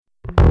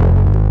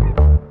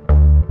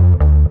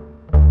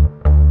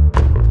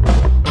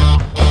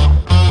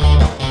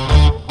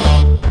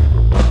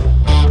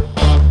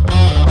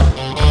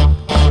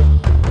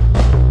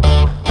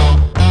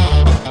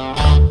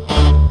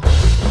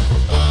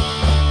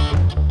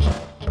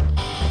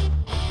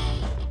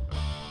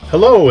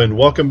Hello and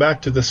welcome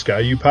back to the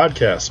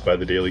Ski-U-Pahdcast by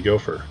the Daily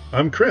Gopher.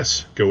 I'm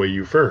Chris, Go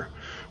AU Fur.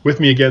 With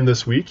me again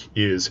this week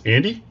is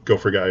Andy,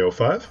 Gopher Guy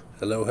 05.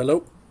 Hello,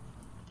 hello.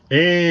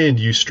 And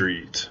U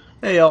Street.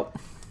 Hey, y'all.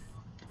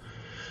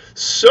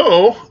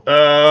 So,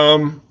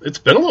 it's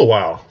been a little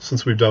while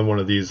since we've done one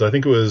of these. I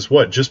think it was,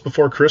 just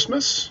before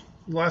Christmas?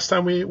 Last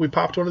time we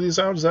popped one of these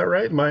out, is that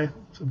right? My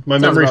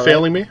memory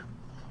failing me?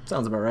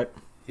 Sounds about right.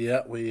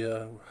 Yeah, we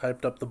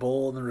hyped up the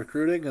bowl and the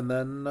recruiting and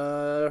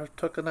then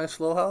took a nice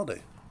little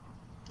holiday.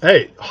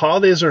 Hey,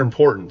 holidays are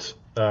important.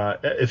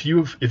 If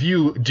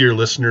you, dear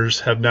listeners,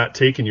 have not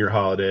taken your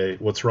holiday,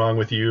 what's wrong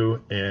with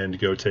you? And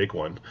go take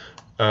one.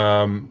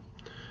 But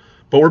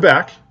we're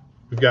back.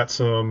 We've got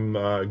some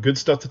good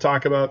stuff to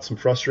talk about, some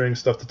frustrating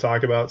stuff to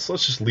talk about. So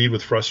let's just lead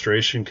with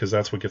frustration because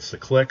that's what gets the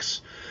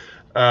clicks.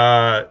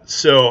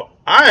 So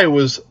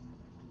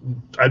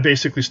I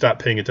basically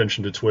stopped paying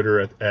attention to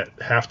Twitter at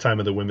halftime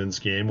of the women's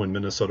game when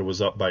Minnesota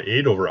was up by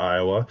 8 over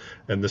Iowa,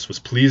 and this was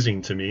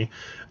pleasing to me.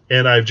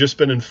 And I've just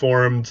been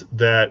informed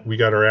that we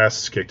got our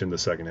asses kicked in the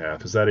second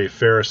half. Is that a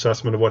fair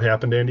assessment of what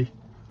happened, Andy?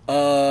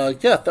 Yeah,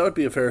 that would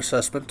be a fair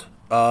assessment.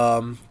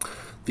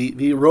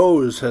 The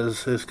rose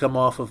has come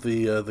off of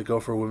the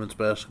Gopher women's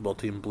basketball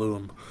team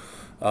bloom,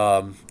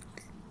 and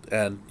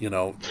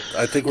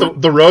I think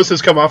the rose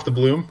has come off the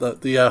bloom.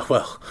 But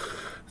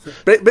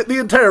the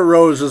entire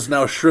rose is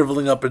now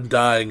shriveling up and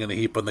dying in a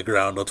heap on the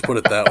ground. Let's put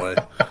it that way.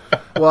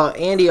 Well,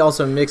 Andy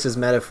also mixes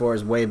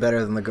metaphors way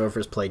better than the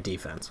Gophers play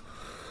defense.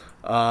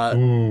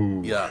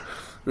 Yeah.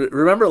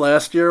 Remember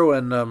last year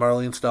when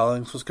Marlene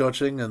Stallings was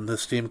coaching and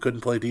this team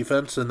couldn't play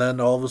defense, and then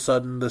all of a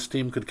sudden this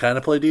team could kind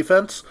of play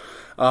defense?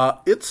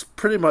 It's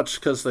pretty much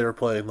because they were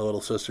playing the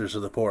Little Sisters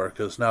of the Poor,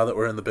 because now that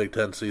we're in the Big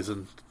Ten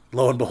season,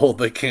 lo and behold,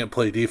 they can't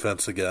play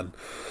defense again.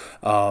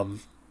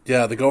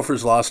 Yeah, the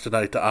Gophers lost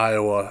tonight to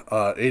Iowa,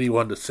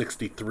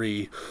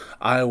 81-63.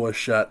 Iowa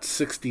shot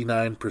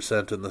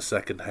 69% in the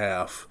second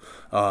half.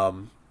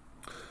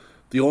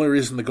 The only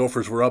reason the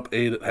Gophers were up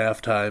 8 at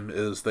halftime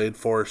is they'd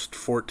forced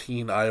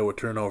 14 Iowa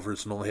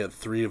turnovers and only had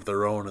 3 of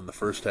their own in the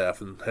first half,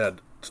 and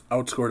had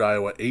outscored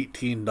Iowa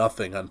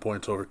 18-0 on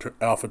points over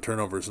alpha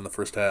turnovers in the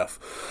first half.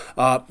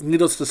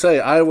 Needless to say,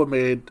 Iowa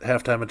made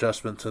halftime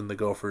adjustments, and the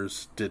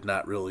Gophers did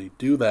not really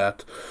do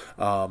that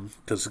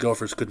because the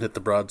Gophers couldn't hit the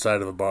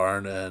broadside of a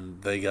barn,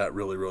 and they got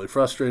really, really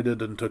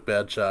frustrated and took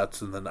bad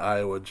shots, and then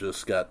Iowa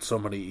just got so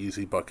many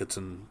easy buckets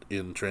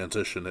in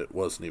transition it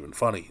wasn't even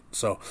funny.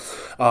 So,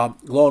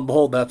 lo and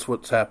behold, that's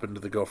what's happened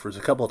to the Gophers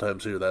a couple of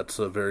times here. That's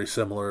a very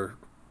similar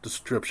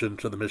description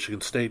to the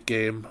Michigan State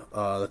game.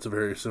 That's a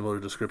very similar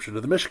description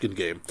to the Michigan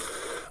game.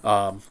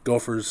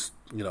 Gophers,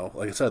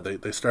 like I said,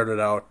 they started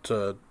out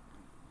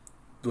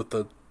with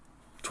the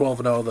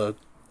 12-0, the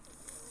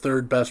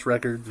third best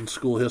record in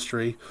school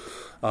history.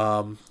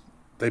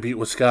 They beat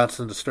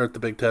Wisconsin to start the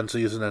Big Ten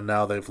season, and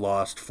now they've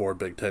lost 4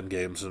 Big Ten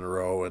games in a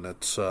row, and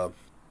it's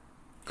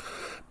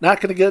not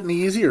going to get any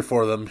easier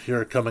for them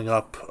here coming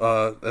up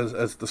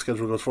as the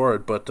schedule goes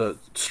forward. But,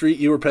 Street,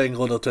 you were paying a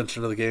little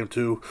attention to the game,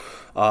 too.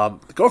 The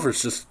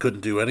Gophers just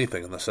couldn't do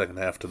anything in the second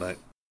half tonight.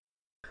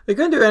 They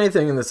couldn't do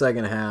anything in the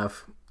second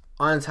half.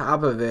 On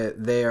top of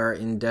it, they are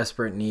in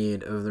desperate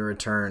need of the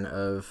return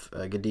of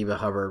Godiva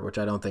Hubbard, which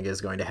I don't think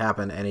is going to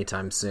happen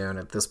anytime soon.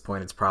 At this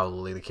point, it's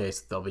probably the case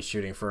that they'll be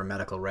shooting for a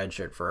medical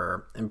redshirt for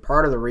her. And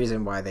part of the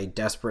reason why they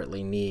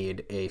desperately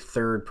need a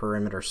third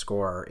perimeter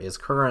scorer is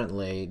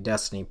currently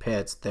Destiny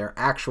Pitts, their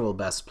actual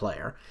best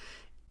player.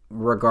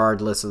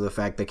 Regardless of the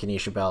fact that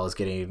Kenesha Bell is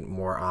getting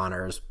more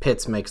honors,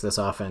 Pitts makes this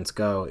offense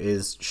go,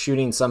 is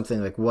shooting something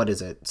like,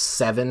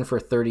 7 for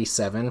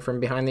 37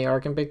 from behind the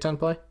arc in Big Ten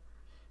play?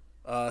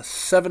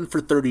 7 for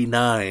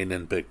 39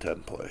 in Big Ten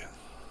play.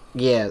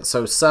 Yeah,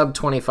 so sub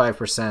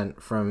 25%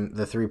 from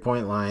the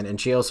three-point line, and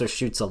she also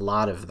shoots a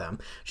lot of them.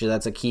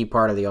 That's a key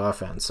part of the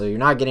offense. So you're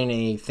not getting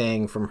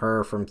anything from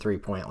her from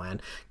three-point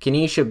land.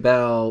 Kenesha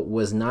Bell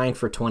was 9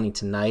 for 20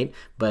 tonight,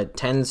 but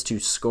tends to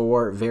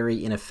score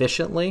very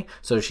inefficiently,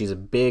 so she's a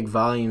big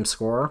volume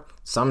scorer.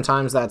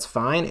 Sometimes that's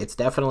fine. It's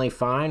definitely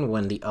fine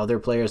when the other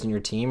players in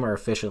your team are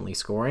efficiently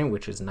scoring,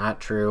 which is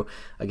not true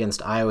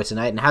against Iowa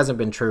tonight and hasn't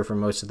been true for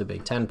most of the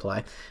Big Ten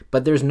play.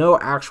 But there's no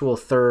actual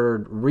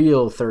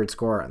real third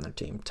scorer on their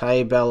team.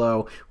 Tai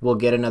Bello will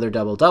get another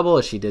double-double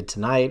as she did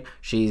tonight.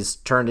 She's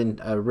turned in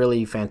a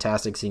really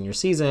fantastic senior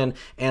season.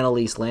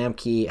 Annalise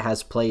Lamke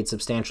has played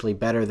substantially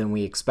better than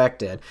we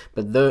expected.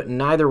 But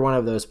neither one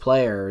of those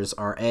players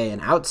are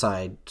an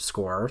outside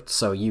scorer,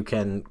 so you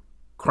can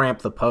cramp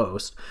the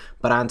post,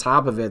 but on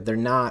top of it, they're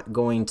not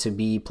going to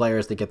be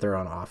players that get their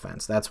own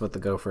offense. That's what the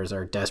Gophers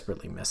are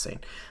desperately missing.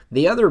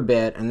 The other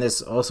bit, and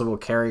this also will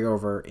carry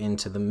over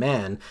into the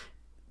men,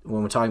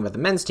 when we're talking about the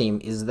men's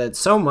team, is that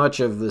so much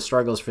of the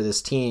struggles for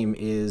this team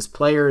is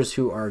players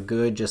who are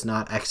good just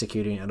not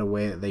executing in a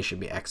way that they should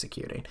be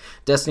executing.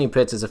 Destiny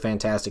Pitts is a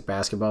fantastic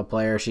basketball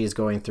player. She's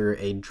going through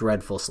a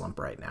dreadful slump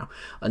right now.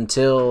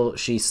 Until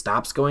she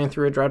stops going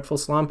through a dreadful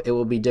slump, it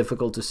will be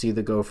difficult to see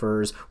the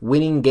Gophers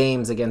winning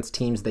games against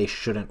teams they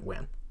shouldn't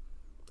win.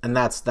 And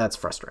that's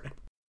frustrating.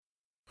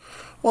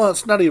 Well,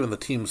 it's not even the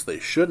teams they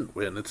shouldn't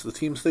win. It's the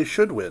teams they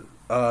should win.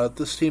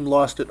 This team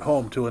lost at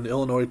home to an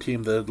Illinois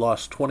team that had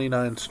lost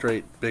 29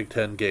 straight Big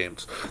Ten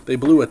games. They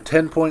blew a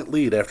 10-point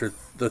lead after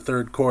the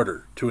third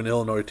quarter to an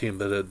Illinois team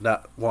that had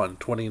not won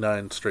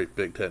 29 straight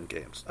Big Ten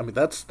games. I mean,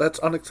 that's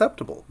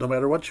unacceptable, no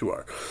matter what you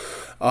are.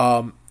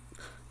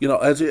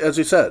 As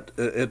you said,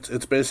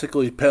 it's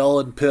basically Pell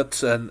and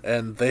Pitts,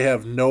 and they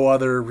have no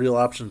other real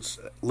options.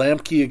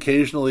 Lamke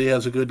occasionally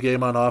has a good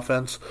game on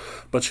offense,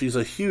 but she's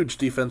a huge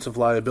defensive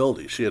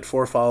liability. She had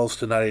 4 fouls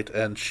tonight,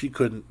 and she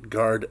couldn't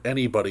guard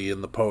anybody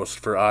in the post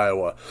for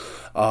Iowa.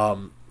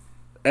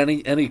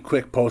 Any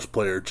quick post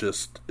player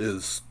just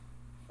is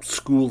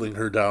schooling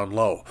her down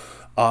low.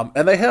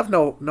 And they have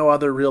no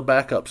other real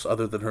backups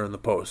other than her in the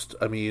post.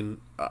 I mean,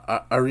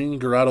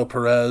 Irene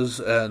Garado-Perez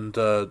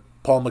and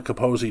Palma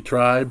Capozzi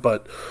tried,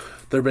 but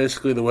they're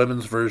basically the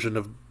women's version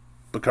of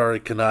Bakari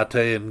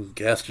Kanate and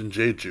Gaston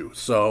Jeju.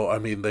 So, I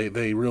mean,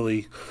 they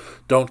really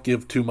don't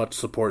give too much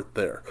support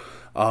there.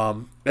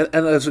 And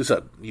as we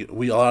said, a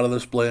lot of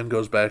this blame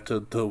goes back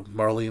to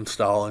Marlene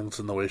Stallings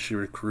and the way she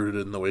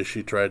recruited and the way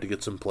she tried to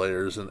get some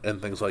players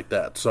and things like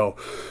that. So,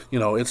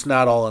 it's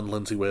not all in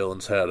Lindsay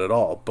Whalen's head at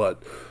all.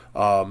 But,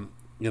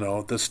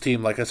 this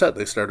team, like I said,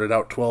 they started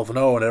out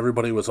 12-0, and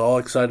everybody was all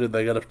excited.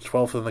 They got up to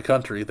 12th in the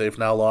country. They've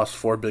now lost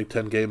 4 Big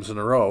Ten games in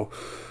a row.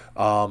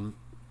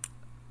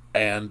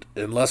 And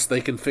unless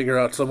they can figure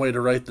out some way to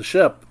right the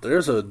ship,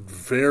 there's a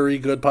very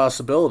good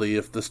possibility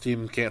if this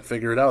team can't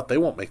figure it out, they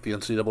won't make the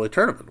NCAA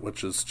tournament,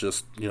 which is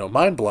just,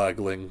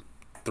 mind-boggling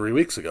 3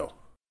 weeks ago.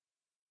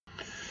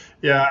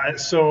 Yeah,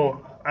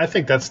 so I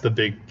think that's the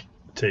big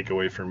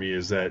takeaway for me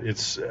is that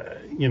it's,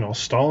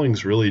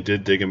 Stallings really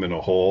did dig him in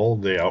a hole.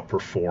 They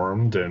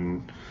outperformed,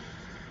 and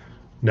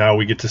now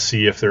we get to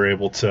see if they're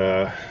able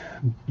to,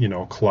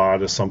 claw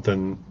to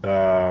something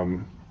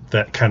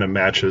that kind of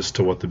matches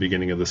to what the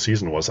beginning of the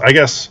season was. I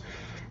guess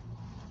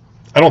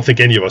I don't think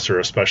any of us are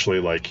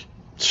especially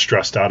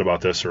stressed out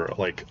about this or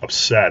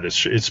upset.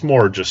 It's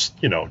more just,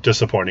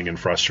 disappointing and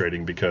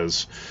frustrating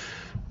because,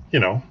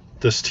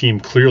 this team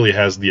clearly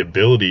has the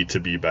ability to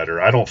be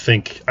better. I don't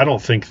think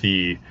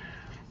the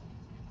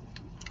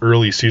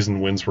early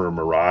season wins were a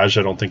mirage.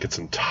 I don't think it's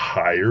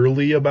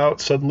entirely about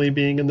suddenly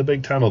being in the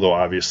Big Ten, although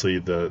obviously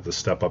the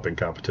step up in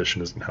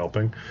competition isn't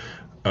helping.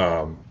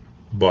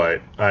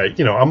 But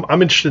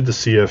I'm interested to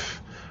see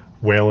if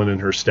Whalen and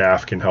her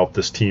staff can help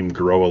this team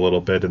grow a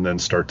little bit and then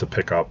start to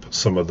pick up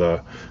some of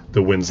the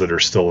wins that are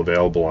still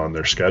available on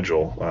their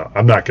schedule.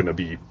 I'm not going to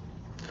be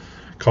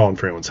calling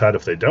for anyone's head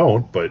if they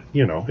don't, but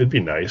it'd be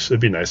nice. It'd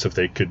be nice if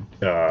they could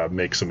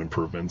make some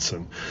improvements.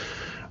 And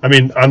I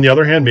mean, on the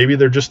other hand, maybe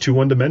they're just too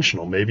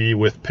one-dimensional. Maybe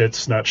with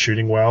Pitts not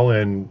shooting well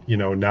and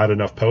not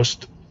enough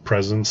post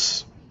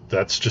presence,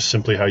 that's just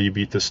simply how you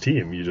beat this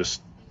team. You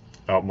just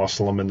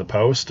outmuscle them in the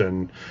post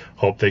and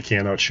hope they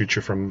can't outshoot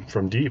you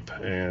from deep.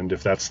 And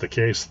if that's the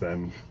case,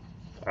 then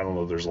I don't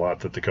know. There's a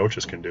lot that the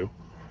coaches can do.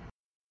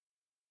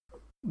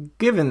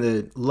 Given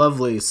the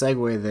lovely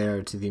segue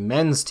there to the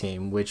men's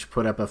team, which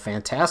put up a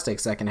fantastic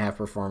second half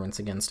performance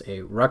against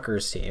a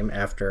Rutgers team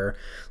after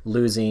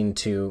losing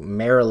to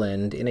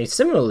Maryland in a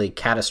similarly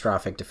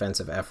catastrophic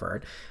defensive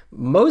effort,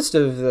 most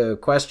of the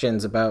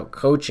questions about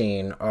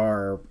coaching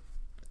are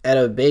at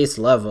a base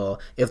level.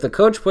 If the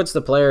coach puts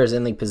the players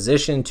in the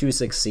position to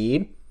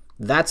succeed,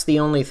 that's the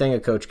only thing a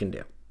coach can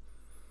do.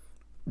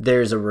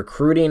 There's a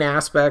recruiting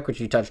aspect, which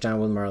you touched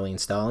on with Marlene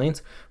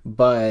Stallings,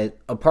 but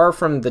apart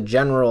from the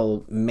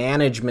general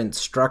management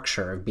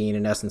structure of being,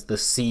 in essence, the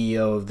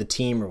CEO of the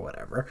team or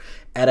whatever,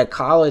 at a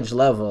college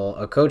level,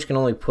 a coach can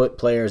only put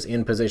players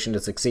in position to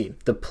succeed.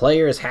 The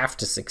players have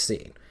to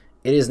succeed.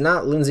 It is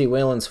not Lindsay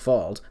Whalen's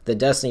fault that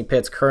Destiny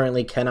Pitts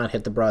currently cannot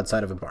hit the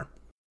broadside of a barn.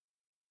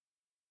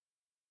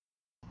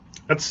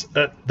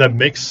 That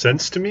makes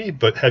sense to me,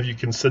 but have you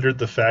considered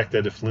the fact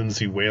that if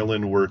Lindsay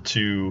Whalen were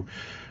to,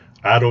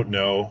 I don't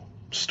know,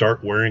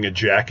 start wearing a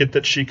jacket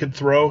that she could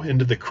throw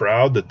into the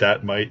crowd,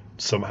 that might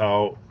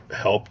somehow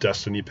help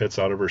Destiny Pitts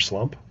out of her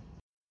slump?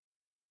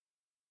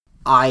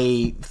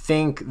 I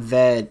think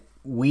that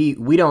we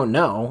don't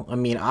know. I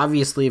mean,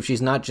 obviously, if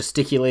she's not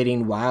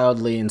gesticulating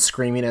wildly and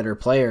screaming at her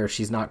player,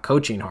 she's not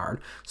coaching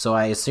hard. So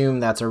I assume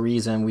that's a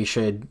reason we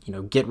should,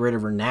 get rid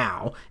of her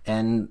now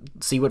and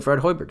see what Fred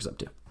Hoiberg's up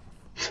to.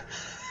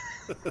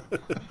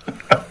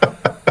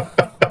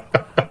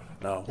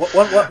 No.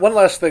 One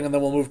last thing, and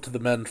then we'll move to the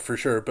men for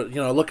sure. But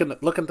looking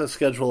at the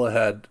schedule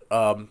ahead,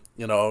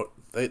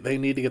 they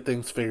need to get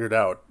things figured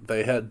out.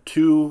 They had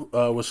 2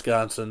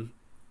 Wisconsin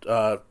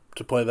to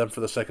play them for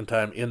the second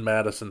time in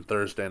Madison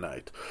Thursday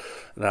night.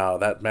 Now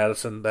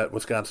that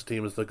Wisconsin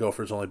team is the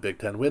Gophers' only Big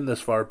Ten win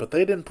this far, but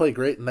they didn't play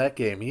great in that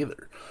game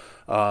either.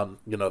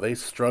 They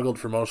struggled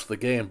for most of the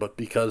game, but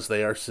because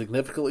they are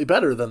significantly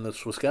better than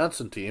this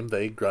Wisconsin team,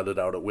 they grinded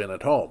out a win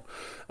at home.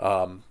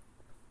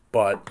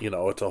 But,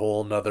 it's a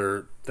whole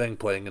nother thing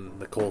playing in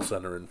the Kohl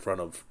Center in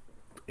front of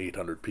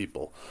 800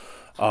 people.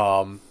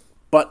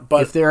 But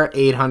if there are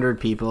 800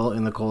 people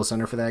in the Kohl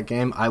Center for that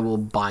game, I will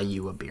buy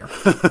you a beer.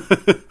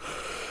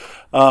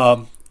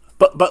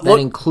 But that look,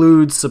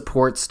 includes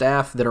support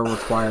staff that are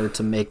required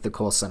to make the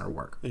call center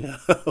work. Yeah,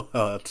 well,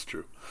 that's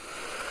true.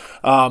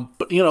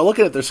 But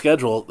looking at their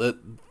schedule,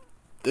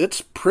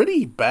 it's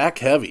pretty back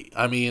heavy.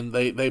 I mean,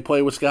 they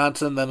play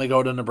Wisconsin, then they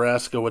go to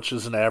Nebraska, which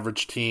is an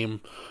average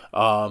team.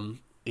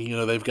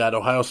 They've got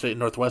Ohio State and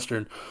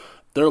Northwestern.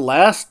 Their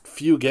last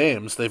few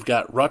games, they've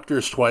got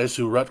Rutgers twice,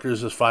 who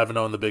Rutgers is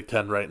 5-0 in the Big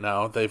Ten right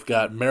now. They've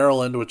got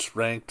Maryland, which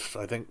ranked,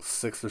 I think,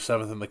 6th or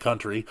 7th in the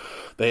country.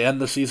 They end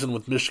the season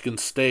with Michigan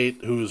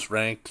State, who's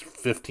ranked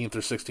 15th or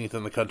 16th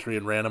in the country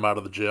and ran them out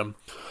of the gym.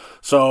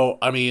 So,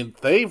 I mean,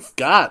 they've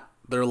got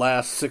their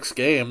last 6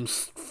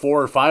 games,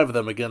 4 or 5 of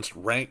them against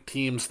ranked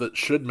teams that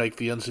should make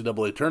the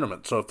NCAA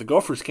tournament. So if the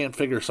Gophers can't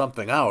figure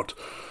something out,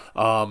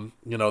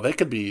 they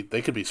could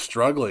be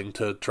struggling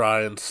to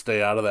try and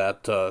stay out of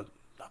that.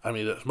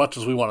 As much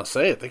as we want to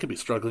say it, they could be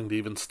struggling to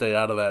even stay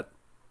out of that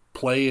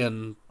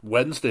play-in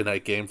Wednesday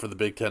night game for the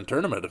Big Ten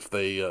tournament if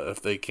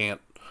they can't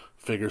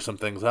figure some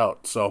things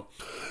out. So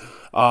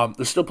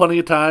there's still plenty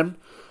of time,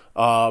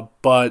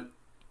 but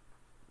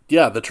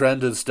yeah, the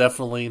trend has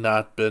definitely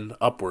not been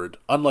upward.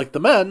 Unlike the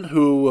men,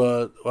 who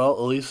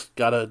at least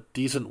got a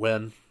decent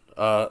win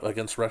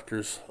against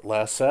Rutgers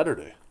last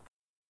Saturday.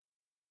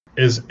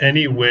 Is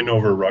any win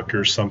over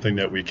Rutgers something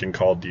that we can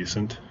call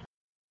decent?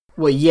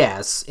 Well,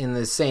 yes, in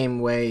the same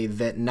way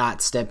that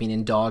not stepping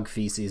in dog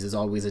feces is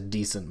always a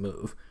decent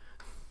move.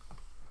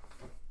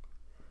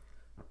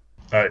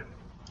 That's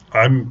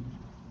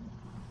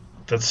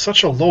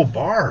such a low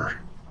bar.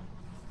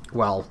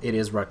 Well, it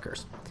is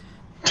Rutgers.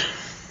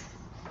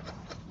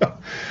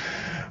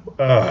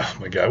 Oh,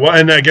 my God. Well,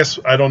 and I guess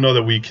I don't know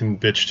that we can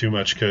bitch too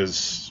much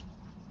because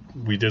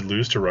we did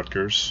lose to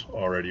Rutgers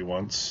already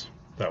once.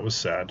 That was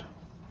sad.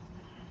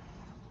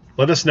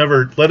 Let us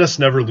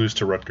never lose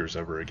to Rutgers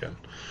ever again.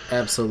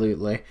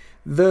 Absolutely.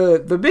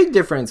 The big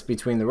difference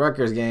between the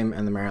Rutgers game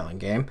and the Maryland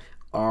game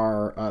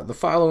are the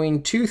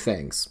following 2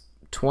 things.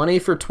 20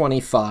 for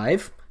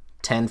 25,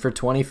 10 for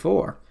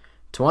 24.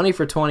 20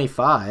 for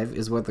 25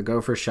 is what the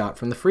Gophers shot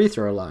from the free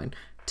throw line.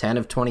 10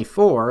 of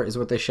 24 is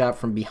what they shot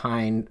from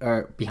behind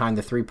the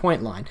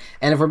 3-point line.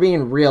 And if we're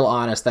being real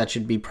honest, that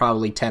should be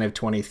probably 10 of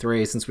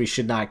 23, since we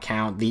should not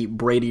count the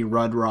Brady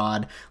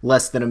Rudrod,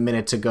 less than a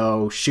minute to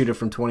go, shoot it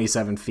from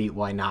 27 feet,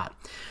 why not?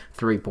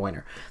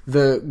 3-pointer.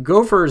 The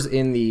Gophers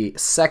in the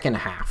second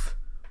half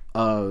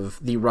of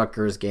the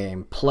Rutgers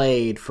game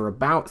played for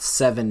about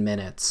 7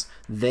 minutes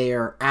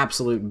their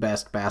absolute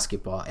best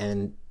basketball.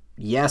 And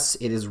yes,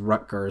 it is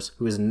Rutgers,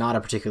 who is not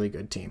a particularly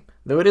good team,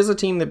 though it is a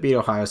team that beat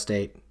Ohio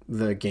State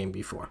the game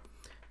before,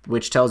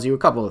 which tells you a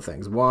couple of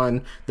things.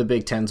 1, the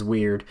Big Ten's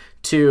weird.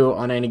 2,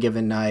 on any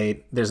given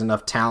night, there's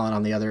enough talent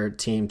on the other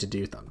team to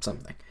do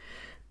something.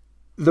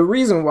 The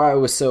reason why it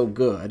was so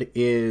good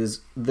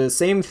is the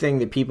same thing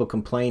that people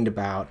complained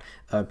about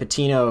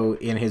Pitino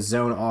in his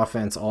zone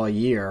offense all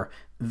year.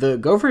 The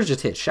Gophers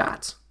just hit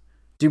shots.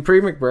 Dupree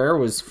McBrayer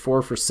was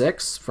 4 for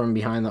 6 from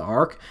behind the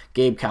arc.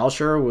 Gabe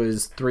Kalsher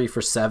was 3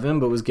 for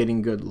 7, but was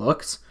getting good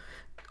looks.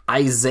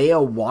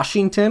 Isaiah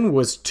Washington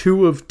was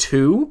 2 of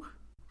 2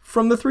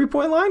 from the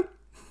 3-point line.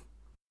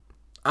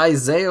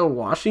 Isaiah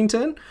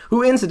Washington,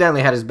 who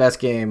incidentally had his best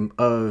game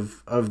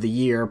of the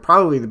year,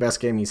 probably the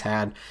best game he's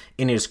had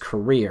in his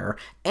career,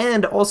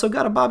 and also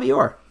got a Bobby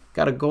Orr.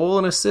 Got a goal,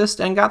 and assist,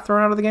 and got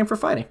thrown out of the game for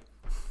fighting.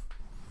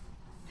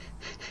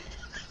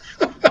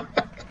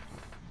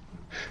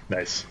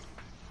 Nice.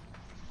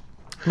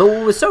 But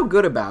what was so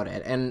good about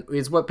it, and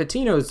is what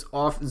Pitino's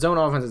zone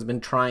offense has been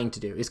trying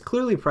to do, is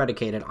clearly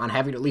predicated on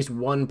having at least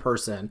one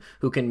person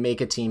who can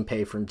make a team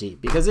pay from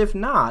deep. Because if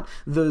not,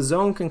 the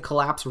zone can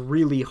collapse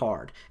really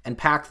hard and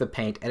pack the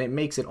paint, and it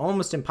makes it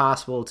almost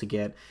impossible to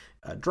get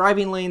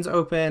driving lanes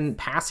open.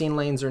 Passing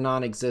lanes are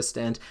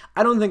non-existent.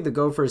 I don't think the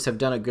Gophers have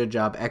done a good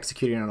job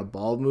executing on a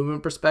ball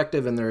movement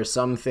perspective, and there are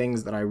some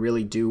things that I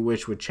really do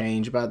wish would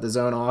change about the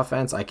zone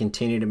offense. I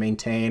continue to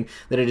maintain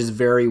that it is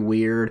very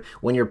weird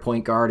when your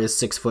point guard is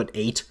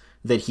 6'8",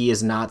 that he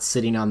is not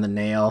sitting on the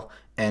nail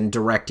and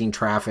directing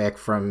traffic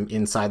from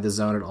inside the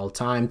zone at all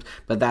times,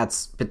 but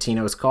that's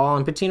Pitino's call,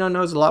 and Pitino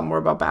knows a lot more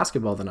about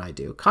basketball than I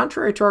do,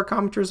 contrary to our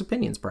commenters'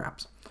 opinions,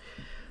 perhaps.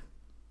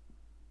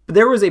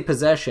 There was a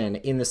possession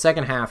in the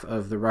second half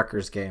of the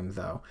Rutgers game,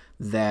 though,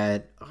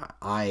 that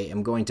I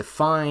am going to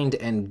find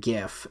and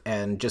gif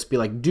and just be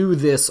like, do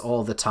this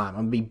all the time. I'm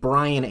going to be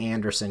Brian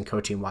Anderson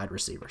coaching wide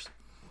receivers.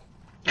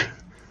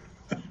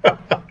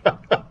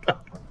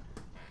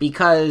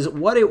 Because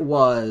what it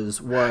was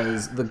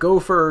the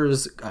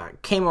Gophers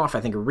came off, I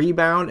think, a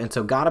rebound, and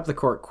so got up the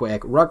court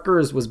quick.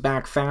 Rutgers was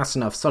back fast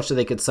enough such that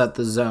they could set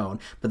the zone,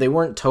 but they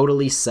weren't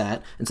totally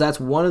set, and so that's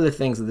one of the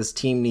things that this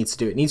team needs to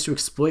do. It needs to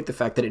exploit the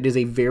fact that it is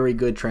a very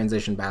good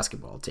transition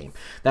basketball team.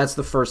 That's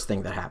the first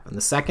thing that happened.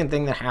 The second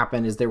thing that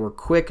happened is there were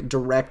quick,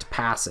 direct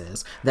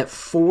passes that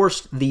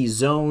forced the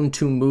zone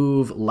to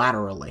move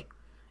laterally.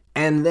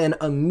 And then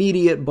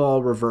immediate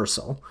ball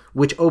reversal,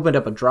 which opened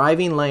up a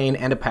driving lane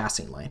and a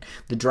passing lane.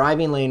 The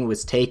driving lane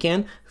was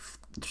taken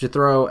to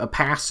throw a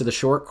pass to the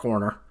short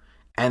corner,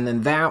 And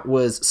then that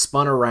was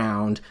spun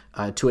around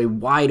to a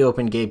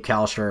wide-open Gabe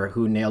Kalsher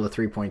who nailed a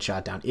three-point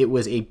shot down. It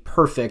was a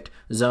perfect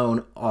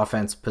zone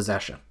offense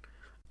possession.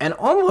 And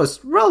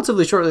almost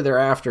relatively shortly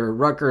thereafter,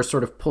 Rutgers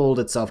sort of pulled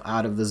itself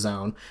out of the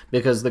zone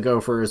because the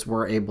Gophers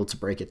were able to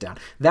break it down.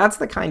 That's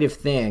the kind of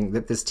thing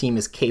that this team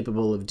is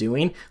capable of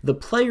doing. The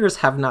players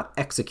have not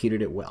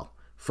executed it well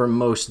for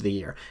most of the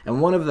year.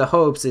 And one of the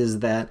hopes is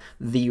that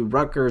the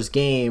Rutgers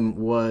game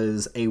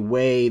was a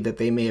way that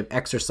they may have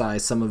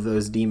exercised some of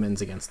those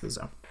demons against the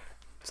zone.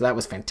 So that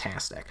was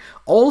fantastic.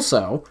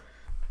 Also,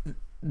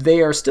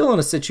 they are still in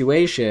a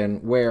situation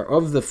where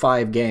of the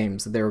 5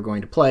 games that they were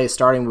going to play,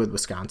 starting with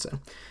Wisconsin,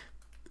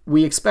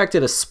 we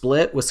expected a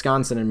split,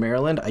 Wisconsin and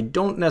Maryland. I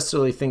don't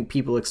necessarily think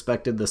people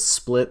expected the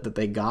split that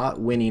they got,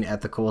 winning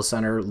at the Kohl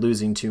Center,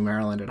 losing to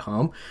Maryland at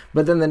home.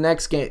 But then the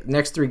next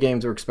 3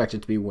 games were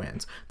expected to be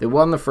wins. They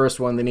won the first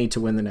one. They need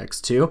to win the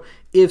next 2.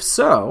 If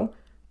so,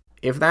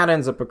 if that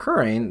ends up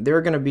occurring,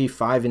 they're going to be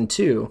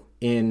 5-2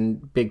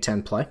 in Big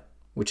Ten play,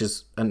 which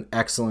is an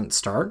excellent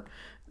start.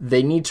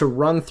 They need to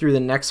run through the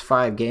next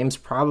 5 games,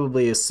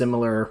 probably a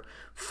similar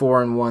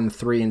 4-1,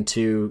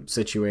 3-2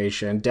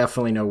 situation.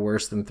 Definitely no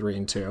worse than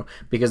 3-2,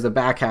 because the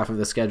back half of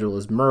the schedule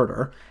is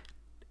murder.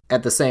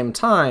 At the same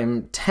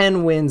time,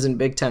 10 wins in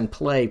Big Ten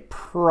play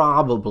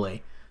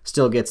probably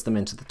still gets them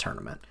into the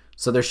tournament.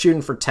 So they're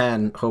shooting for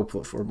 10,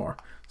 hopeful for more.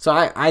 So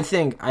I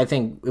think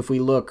if we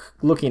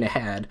looking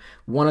ahead,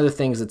 one of the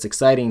things that's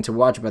exciting to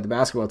watch about the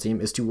basketball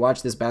team is to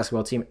watch this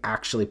basketball team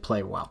actually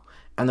play well.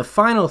 And the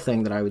final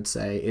thing that I would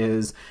say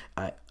is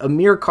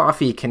Amir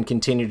Coffey can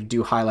continue to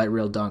do highlight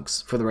reel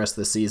dunks for the rest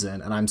of the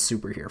season, and I'm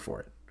super here for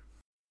it.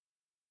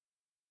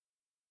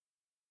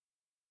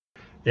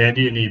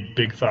 Andy, any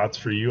big thoughts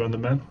for you on the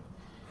men?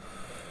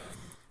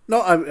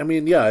 No, I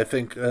mean, yeah, I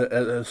think,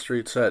 as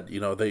Street said,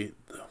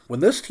 when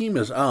this team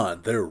is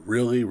on, they're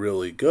really,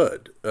 really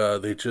good.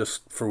 They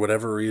just, for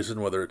whatever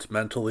reason, whether it's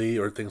mentally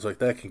or things like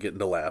that, can get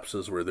into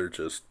lapses where they're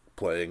just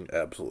playing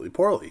absolutely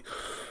poorly.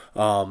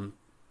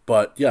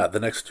 But yeah, the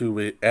next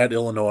 2 at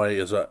Illinois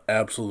is an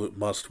absolute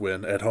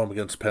must-win. At home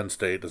against Penn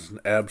State is an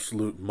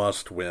absolute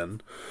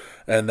must-win.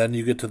 And then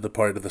you get to the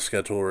part of the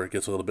schedule where it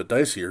gets a little bit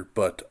dicier.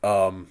 But,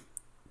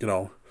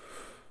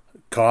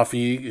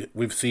 Coffey,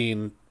 we've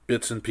seen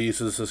bits and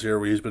pieces this year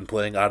where he's been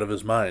playing out of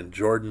his mind.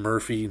 Jordan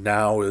Murphy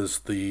now is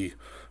the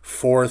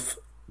 4th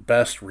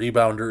best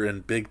rebounder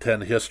in Big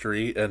Ten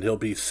history, and he'll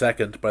be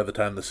 2nd by the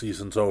time the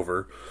season's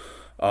over.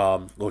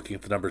 Looking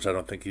at the numbers, I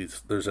don't think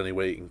there's any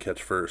way he can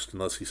catch first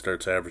unless he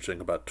starts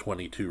averaging about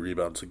 22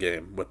 rebounds a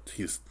game, but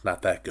he's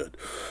not that good.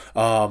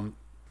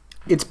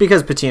 It's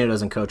because Pitino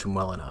doesn't coach him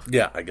well enough.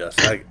 Yeah, I guess.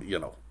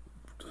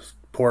 Just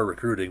poor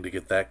recruiting to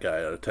get that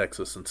guy out of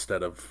Texas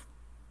instead of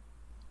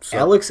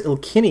Alex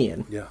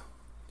Ilkinian. Yeah.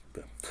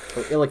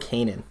 Or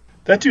Ilikanen.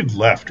 That dude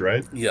left,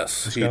 right?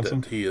 Yes, he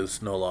did. He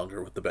is no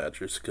longer with the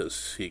Badgers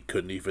because he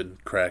couldn't even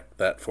crack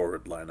that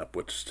forward lineup,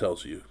 which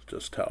tells you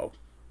just how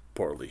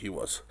poorly he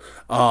was.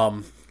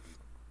 But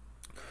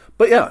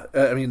yeah,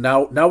 I mean,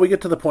 now we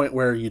get to the point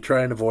where you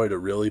try and avoid a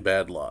really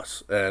bad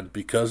loss. And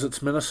because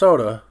it's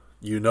Minnesota,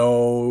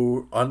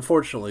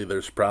 unfortunately,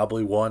 there's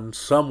probably one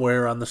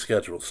somewhere on the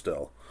schedule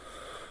still.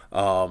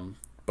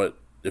 But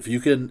if you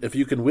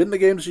can win the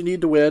games you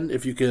need to win,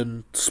 if you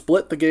can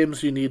split the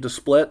games you need to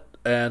split,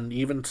 and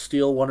even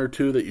steal 1 or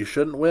 2 that you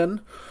shouldn't win,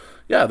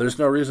 yeah, there's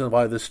no reason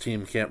why this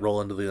team can't roll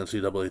into the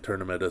NCAA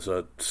tournament as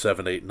a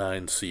 7, 8,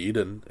 9 seed.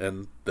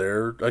 And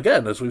they're,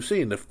 again, as we've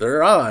seen, if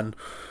they're on,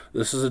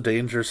 this is a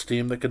dangerous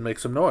team that can make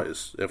some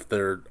noise. If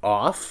they're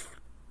off,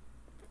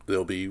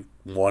 they'll be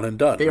one and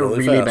done. They are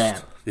really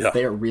bad. Yeah.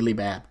 They are really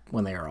bad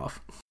when they are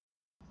off.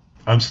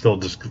 I'm still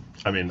just,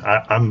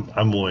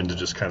 I'm willing to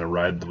just kind of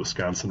ride the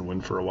Wisconsin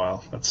win for a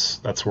while.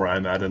 That's where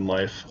I'm at in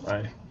life.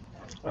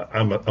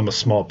 I'm a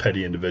small,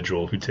 petty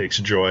individual who takes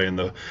joy in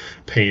the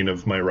pain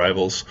of my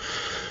rivals.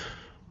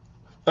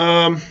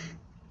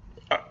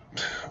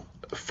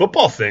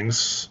 Football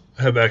things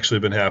have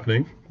actually been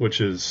happening, which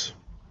is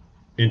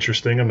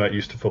interesting. I'm not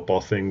used to football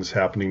things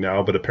happening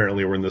now, but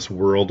apparently we're in this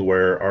world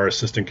where our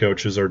assistant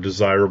coaches are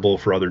desirable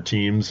for other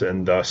teams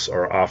and thus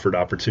are offered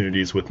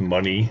opportunities with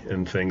money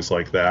and things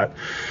like that.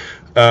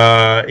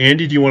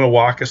 Andy, do you want to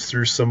walk us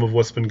through some of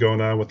what's been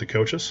going on with the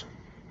coaches?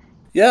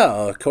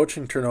 Yeah,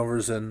 coaching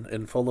turnovers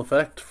in full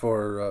effect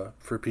for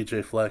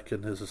PJ Fleck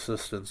and his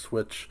assistants,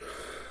 which,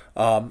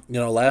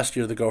 last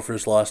year the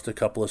Gophers lost a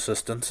couple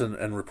assistants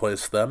and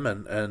replaced them,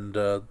 and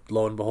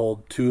lo and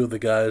behold, 2 of the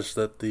guys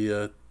that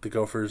the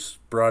Gophers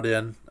brought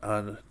in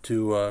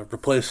to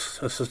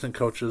replace assistant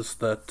coaches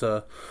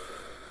that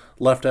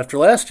left after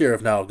last year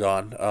have now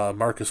gone.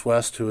 Marcus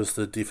West, who is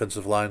the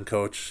defensive line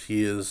coach,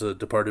 he is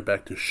departed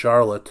back to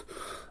Charlotte,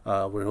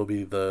 where he'll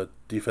be the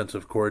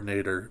defensive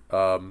coordinator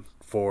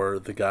for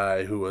the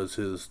guy who was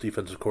his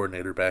defensive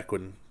coordinator back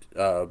when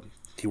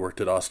he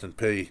worked at Austin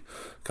Peay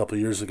a couple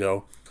years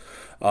ago.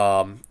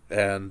 And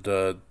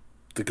the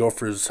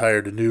Gophers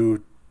hired a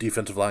new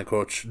defensive line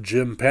coach,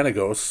 Jim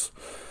Panagos,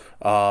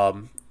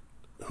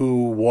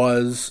 who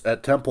was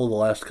at Temple the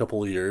last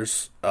couple of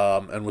years,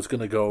 and was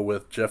going to go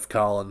with Jeff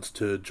Collins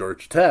to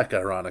Georgia Tech,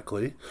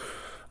 ironically,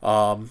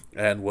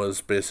 and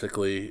was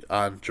basically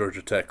on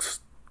Georgia Tech's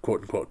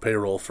quote-unquote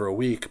payroll for a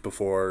week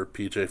before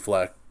P.J.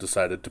 Fleck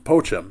decided to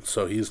poach him.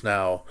 So he's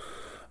now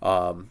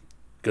going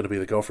to be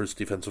the Gophers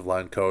defensive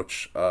line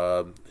coach.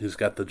 He's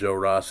got the Joe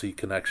Rossi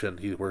connection.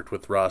 He worked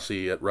with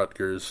Rossi at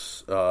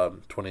Rutgers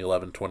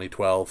 2011,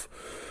 2012.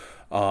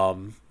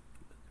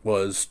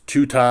 Was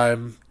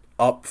two-time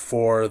up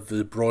for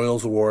the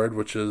Broyles Award,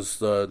 which is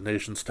the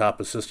nation's top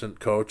assistant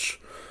coach,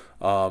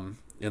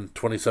 in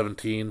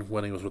 2017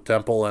 when he was with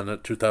Temple, and in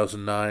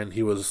 2009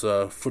 he was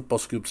Football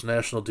Scoop's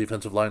National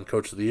Defensive Line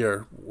Coach of the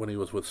Year when he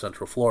was with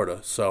Central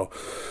Florida. So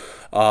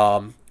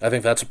I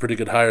think that's a pretty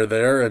good hire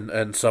there,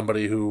 and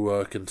somebody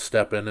who can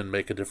step in and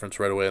make a difference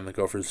right away in the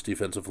Gophers'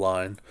 defensive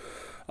line.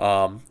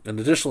 And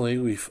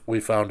additionally, we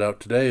found out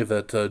today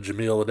that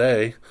Jamil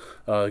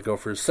Aday,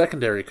 Gophers'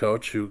 secondary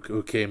coach,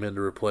 who came in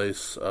to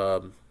replace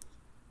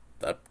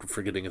I'm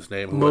forgetting his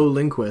name. Mo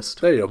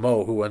Lindquist. There you go,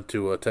 Mo, who went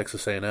to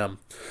Texas A&M.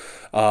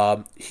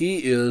 He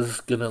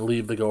is going to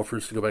leave the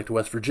Gophers to go back to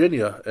West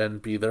Virginia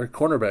and be their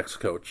cornerbacks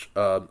coach.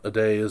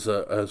 Aday is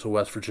a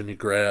West Virginia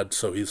grad,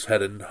 so he's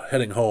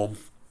heading home.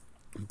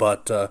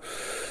 But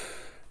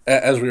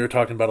as we were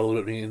talking about a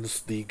little bit,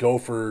 means the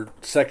Gopher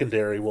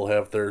secondary will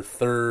have their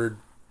third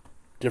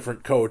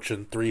different coach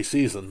in 3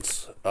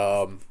 seasons,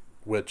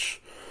 which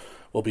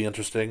will be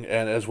interesting.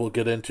 And as we'll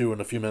get into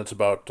in a few minutes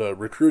about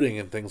recruiting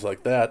and things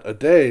like that,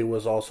 Aday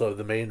was also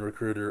the main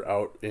recruiter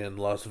out in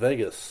Las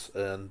Vegas,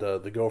 and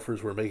the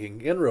Gophers were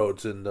making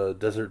inroads in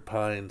Desert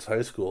Pines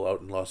High School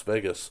out in Las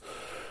Vegas.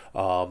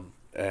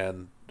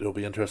 And it'll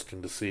be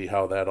interesting to see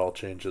how that all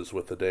changes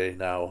with Aday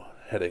now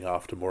heading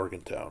off to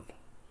Morgantown.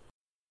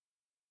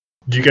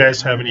 Do you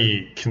guys have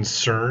any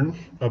concern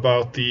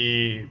about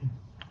the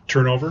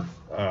turnover?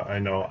 I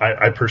know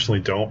I personally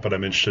don't, but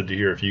I'm interested to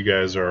hear if you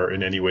guys are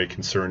in any way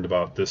concerned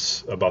about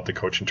the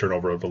coaching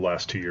turnover over the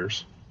last 2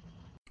 years.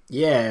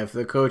 Yeah, if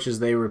the coaches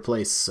they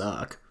replace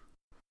suck,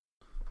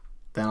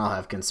 then I'll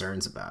have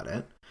concerns about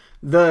it.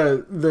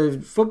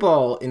 The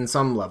football, in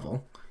some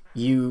level,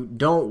 you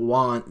don't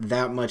want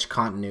that much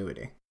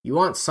continuity. You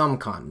want some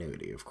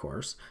continuity, of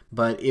course,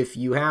 but if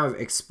you have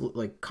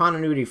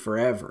continuity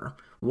forever,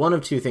 one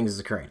of two things is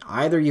occurring.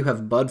 Either you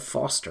have Bud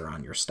Foster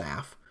on your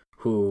staff,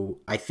 who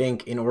I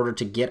think in order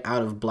to get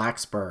out of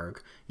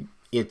Blacksburg,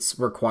 it's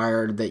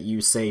required that you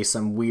say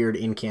some weird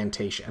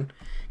incantation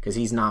because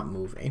he's not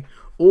moving.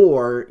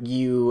 Or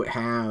you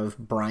have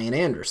Brian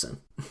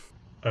Anderson.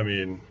 I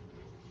mean,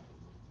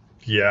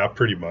 yeah,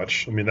 pretty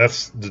much. I mean,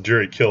 that's the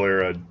Jerry Kill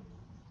era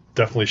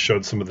definitely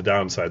showed some of the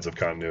downsides of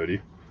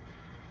continuity.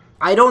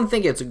 I don't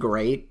think it's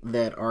great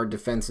that our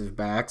defensive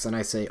backs, and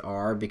I say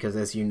are because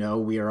as you know,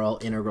 we are all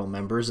integral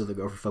members of the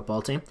Gopher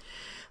football team,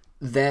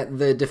 that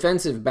the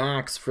defensive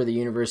backs for the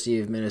University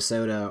of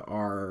Minnesota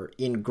are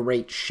in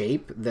great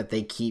shape, that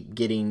they keep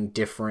getting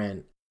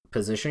different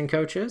position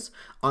coaches.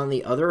 On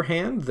the other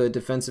hand, the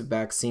defensive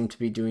backs seem to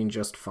be doing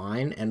just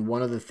fine, and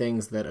one of the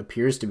things that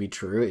appears to be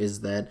true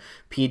is that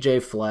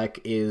P.J. Fleck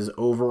is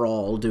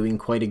overall doing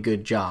quite a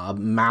good job,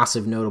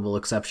 massive notable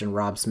exception,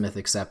 Rob Smith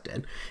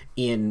accepted,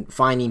 in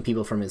finding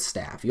people from his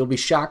staff. You'll be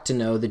shocked to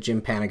know that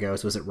Jim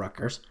Panagos was at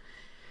Rutgers.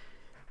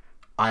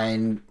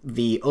 And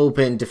the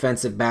open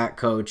defensive back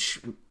coach,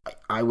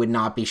 I would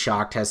not be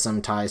shocked, has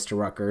some ties to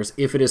Rutgers.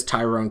 If it is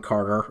Tyrone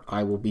Carter,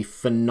 I will be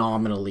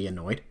phenomenally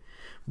annoyed.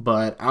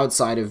 But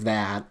outside of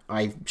that,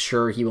 I'm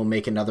sure he will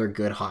make another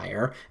good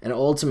hire. And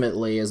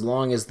ultimately, as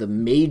long as the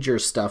major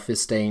stuff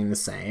is staying the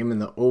same and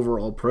the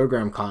overall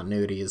program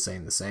continuity is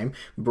staying the same,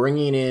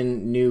 bringing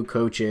in new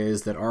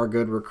coaches that are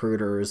good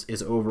recruiters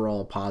is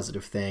overall a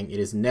positive thing. It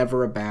is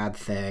never a bad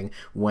thing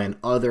when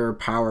other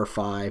Power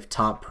 5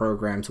 top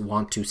programs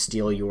want to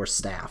steal your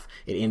staff.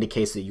 It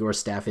indicates that your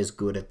staff is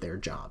good at their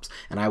jobs.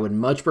 And I would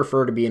much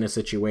prefer to be in a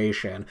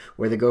situation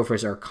where the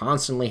Gophers are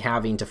constantly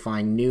having to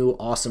find new,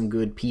 awesome,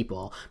 good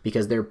people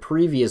because their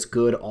previous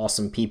good,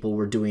 awesome people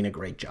were doing a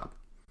great job.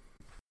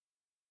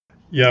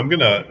 Yeah, I'm going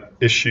to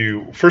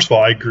issue, first of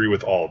all, I agree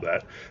with all of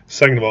that.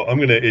 Second of all, I'm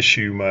going to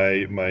issue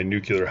my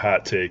nuclear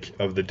hot take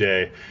of the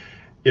day.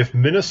 If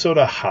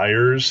Minnesota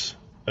hires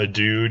a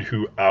dude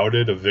who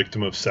outed a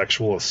victim of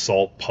sexual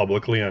assault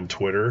publicly on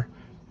Twitter,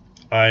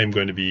 I am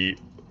going to be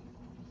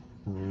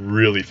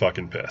really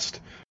fucking pissed.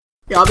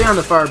 Yeah, I'll be on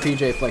the fire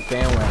PJ Fleck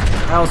bandwagon.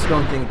 I also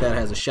don't think that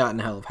has a shot in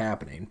hell of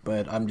happening,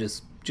 but I'm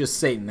just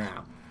saying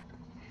that.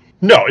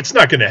 No, it's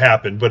not going to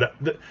happen, but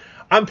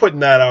I'm putting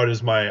that out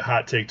as my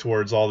hot take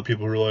towards all the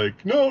people who are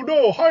like,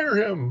 no, hire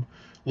him.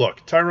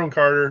 Look, Tyrone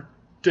Carter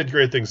did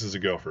great things as a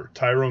Gopher.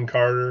 Tyrone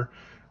Carter,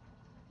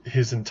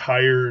 his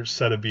entire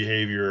set of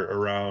behavior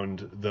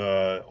around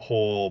the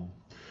whole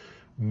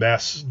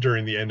mess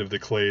during the end of the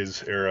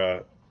Clays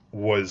era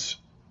was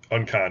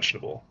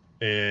unconscionable.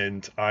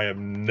 And I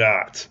am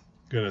not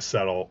going to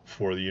settle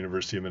for the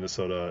University of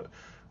Minnesota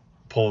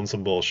pulling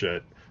some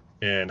bullshit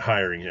and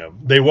hiring him.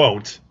 They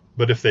won't.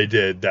 But if they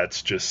did,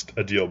 that's just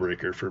a deal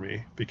breaker for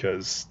me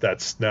because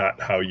that's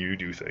not how you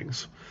do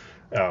things.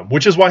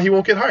 Which is why he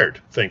won't get hired,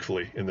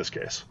 thankfully, in this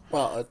case.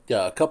 Well,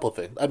 yeah, a couple of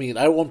things. I mean,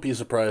 I won't be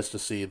surprised to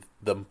see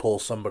them pull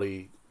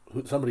somebody's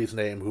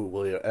name who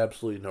will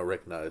absolutely no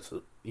recognize.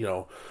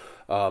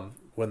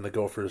 When the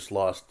Gophers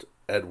lost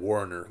Ed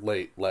Warner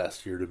late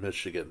last year to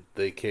Michigan,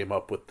 they came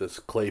up with this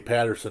Clay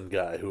Patterson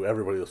guy who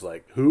everybody was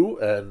like, who?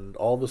 And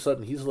all of a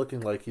sudden, he's looking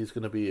like he's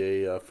going to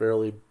be a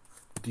fairly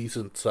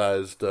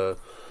decent-sized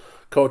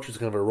coach who's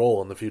going to have a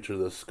role in the future of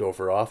this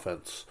Gopher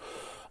offense.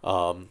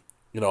 I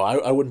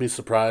wouldn't be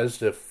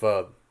surprised if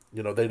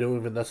they don't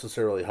even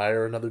necessarily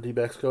hire another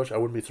D-backs coach. I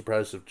wouldn't be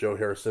surprised if Joe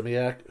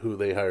Harasimiak, who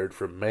they hired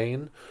from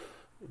Maine,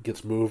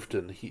 gets moved,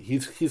 and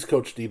he's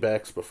coached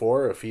D-backs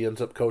before. If he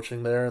ends up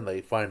coaching there and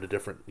they find a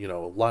different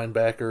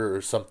linebacker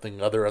or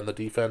something other on the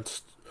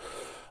defense,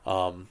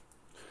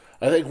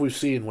 I think we've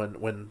seen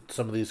when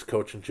some of these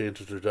coaching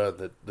changes are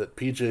done that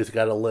PJ's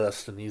got a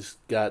list, and he's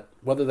got,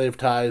 whether they've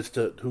ties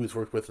to who he's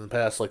worked with in the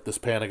past, like this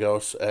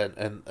Panagos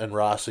and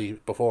Rossi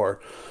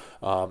before,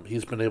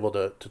 he's been able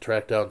to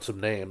track down some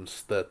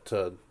names that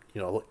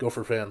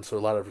Gopher fans are a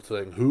lot of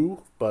saying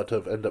who, but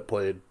have ended up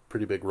played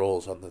pretty big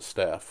roles on this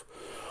staff.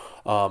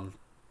 And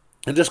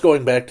just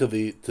going back to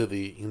the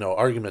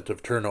argument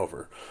of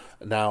turnover.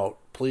 Now,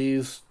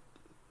 please,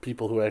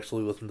 people who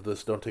actually listen to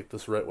this, don't take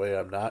this the right way.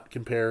 I'm not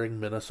comparing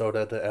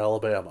Minnesota to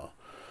Alabama.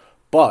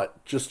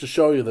 But just to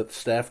show you that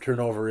staff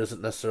turnover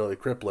isn't necessarily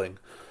crippling,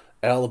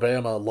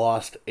 Alabama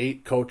lost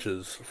 8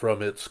 coaches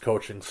from its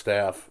coaching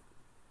staff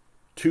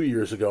 2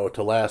 years ago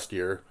to last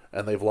year,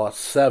 and they've lost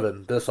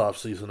 7 this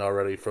offseason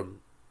already to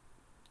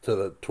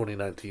the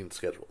 2019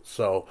 schedule.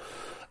 So,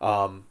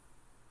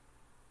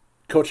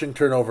 coaching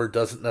turnover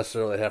doesn't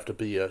necessarily have to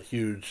be a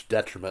huge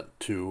detriment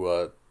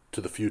to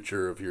the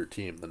future of your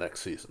team the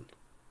next season.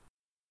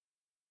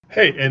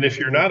 Hey, and if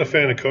you're not a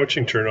fan of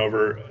coaching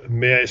turnover,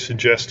 may I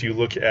suggest you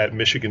look at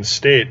Michigan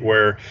State,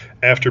 where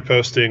after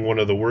posting one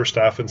of the worst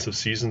offensive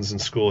seasons in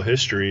school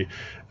history,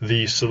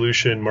 the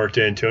solution Mark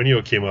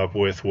D'Antonio came up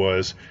with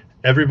was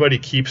everybody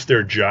keeps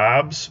their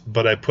jobs,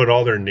 but I put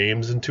all their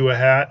names into a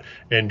hat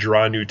and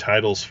draw new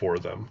titles for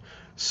them.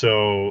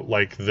 So,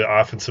 like, the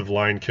offensive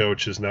line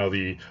coach is now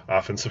the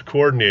offensive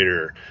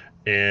coordinator,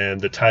 and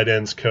the tight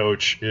ends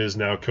coach is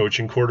now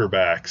coaching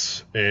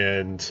quarterbacks,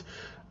 and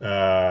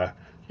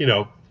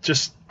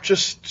just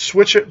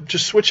switch it.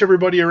 Just switch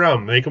everybody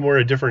around. Make them wear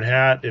a different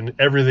hat, and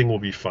everything will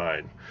be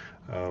fine.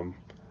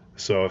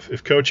 So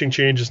if coaching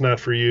change is not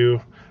for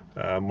you,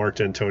 Mark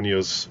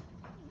D'Antonio's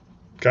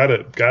got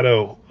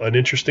an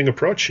interesting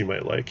approach you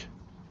might like.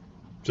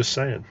 Just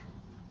saying.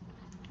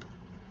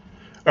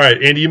 All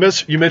right, Andy,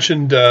 you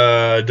mentioned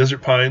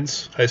Desert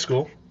Pines High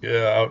School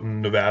out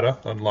in Nevada,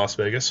 on Las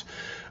Vegas.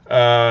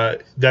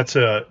 That's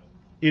a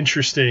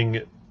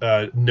interesting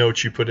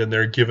note you put in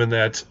there, given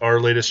that our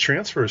latest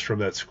transfers from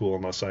that school,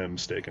 unless I am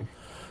mistaken.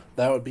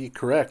 That would be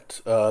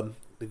correct.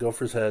 The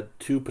Gophers had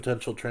 2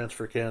 potential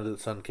transfer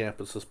candidates on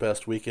campus this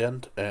past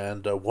weekend,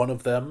 and one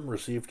of them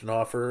received an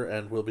offer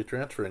and will be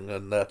transferring,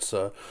 and that's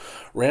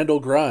Randall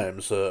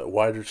Grimes, a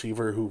wide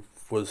receiver who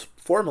was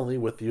formerly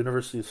with the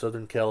University of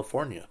Southern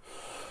California.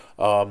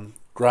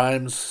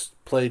 Grimes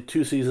played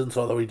 2 seasons,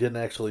 although he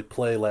didn't actually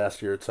play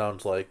last year, it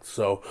sounds like.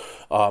 So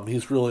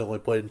he's really only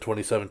played in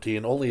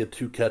 2017, only had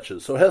 2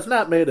 catches. So has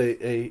not made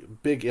a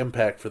big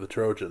impact for the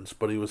Trojans,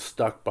 but he was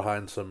stuck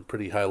behind some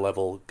pretty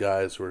high-level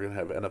guys who are going to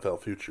have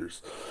NFL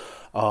futures.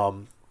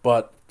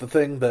 But the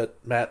thing that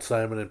Matt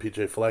Simon and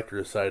PJ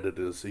Flecker decided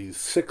is he's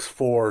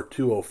 6'4",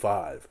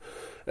 205.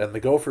 And the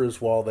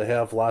Gophers, while they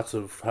have lots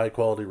of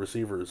high-quality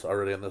receivers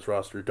already on this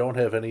roster, don't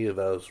have any of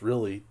those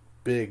really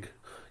big,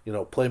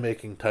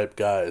 playmaking type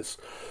guys.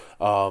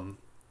 So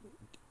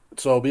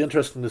it'll be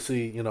interesting to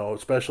see,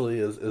 especially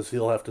as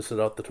he'll have to sit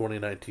out the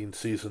 2019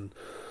 season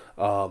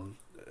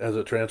as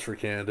a transfer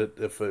candidate,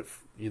 if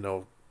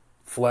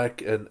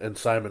Fleck and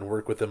Simon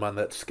work with him on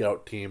that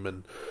scout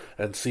team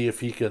and see if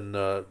he can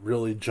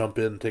really jump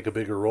in and take a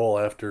bigger role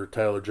after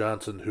Tyler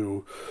Johnson,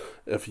 who,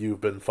 if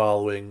you've been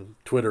following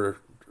Twitter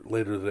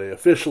later today,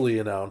 officially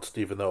announced,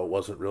 even though it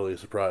wasn't really a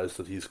surprise,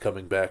 that he's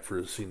coming back for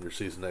his senior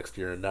season next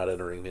year and not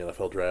entering the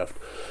NFL draft.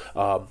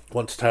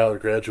 Once Tyler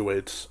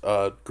graduates,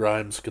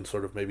 Grimes can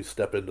sort of maybe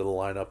step into the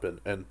lineup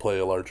and play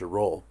a larger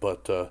role.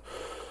 But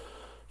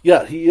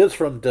yeah, he is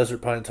from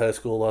Desert Pines High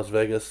School, Las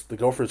Vegas. The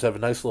Gophers have a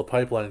nice little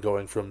pipeline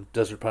going from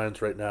Desert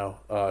Pines right now.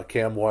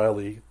 Cam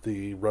Wiley,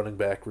 the running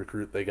back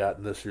recruit they got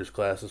in this year's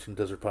class, is from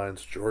Desert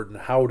Pines. Jordan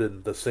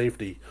Howden, the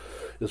safety,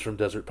 is from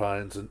Desert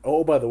Pines. And,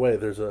 oh, by the way,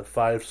 there's a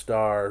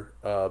 5-star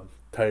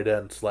tight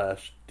end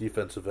 /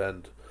 defensive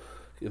end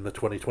in the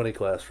 2020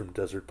 class from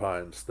Desert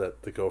Pines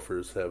that the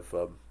Gophers have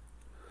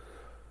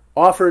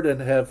offered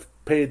and have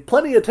paid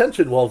plenty of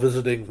attention while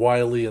visiting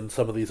Wiley and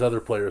some of these other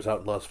players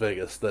out in Las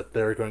Vegas, that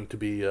they're going to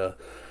be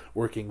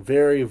working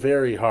very,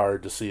 very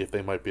hard to see if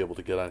they might be able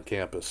to get on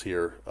campus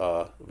here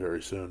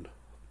very soon.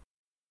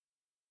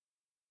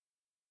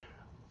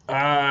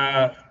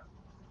 I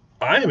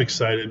am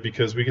excited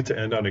because we get to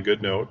end on a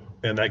good note,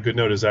 and that good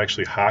note is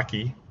actually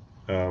hockey.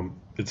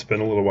 It's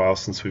been a little while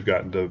since we've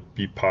gotten to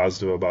be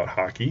positive about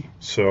hockey.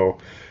 So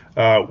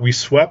we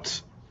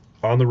swept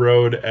on the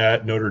road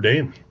at Notre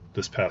Dame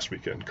this past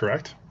weekend,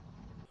 correct?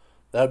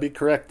 That would be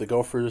correct. The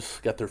Gophers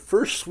got their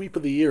first sweep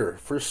of the year,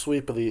 first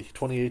sweep of the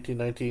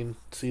 2018-19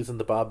 season,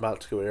 the Bob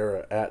Motzko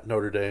era at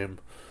Notre Dame.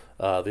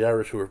 The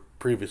Irish, who were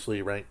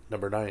previously ranked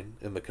number 9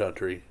 in the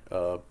country.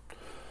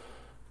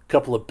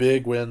 Couple of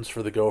big wins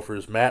for the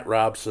Gophers. Matt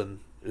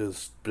Robson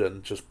has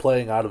been just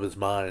playing out of his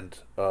mind.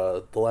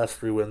 The last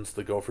 3 wins,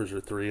 the Gophers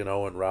are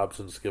 3-0, and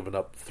Robson's given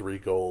up 3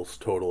 goals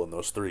total in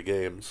those 3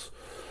 games.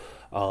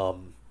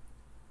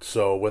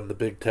 So when the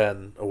Big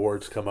Ten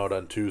awards come out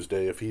on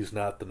Tuesday, if he's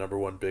not the number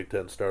 1 Big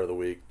Ten star of the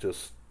week,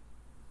 just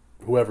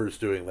whoever's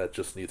doing that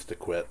just needs to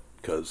quit,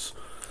 because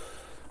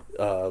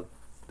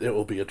it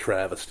will be a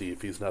travesty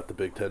if he's not the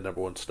Big Ten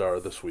number 1 star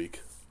this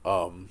week.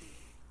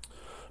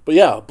 But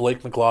yeah,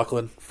 Blake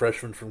McLaughlin,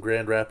 freshman from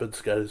Grand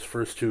Rapids, got his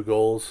first 2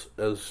 goals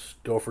as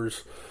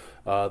Gophers.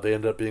 They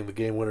ended up being the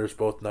game winners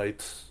both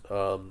nights. In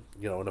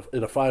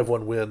a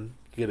 5-1 win,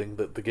 getting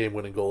the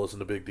game-winning goal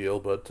isn't a big deal.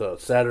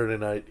 But Saturday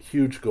night,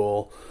 huge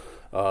goal.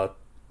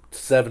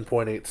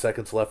 7.8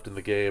 seconds left in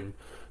the game.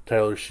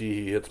 Tyler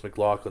Sheehy hits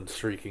McLaughlin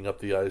streaking up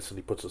the ice, and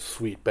he puts a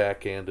sweet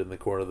backhand in the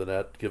corner of the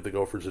net, give the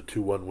Gophers a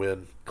 2-1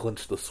 win,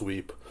 clinch the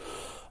sweep.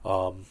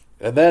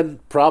 And then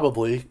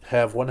probably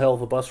have one hell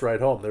of a bus ride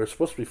home. They were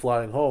supposed to be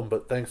flying home,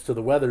 but thanks to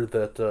the weather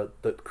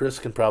that Chris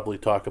can probably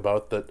talk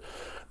about,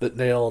 that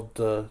nailed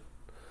the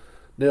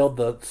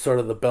sort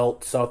of the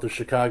belt south of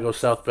Chicago,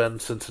 South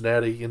Bend,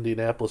 Cincinnati,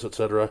 Indianapolis,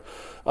 etc.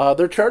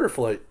 Their charter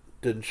flight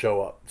didn't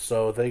show up,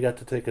 so they got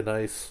to take a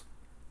nice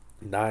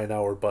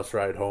 9-hour bus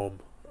ride home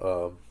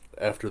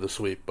after the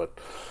sweep. But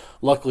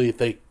luckily,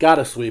 they got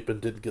a sweep and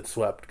didn't get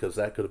swept, because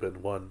that could have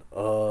been one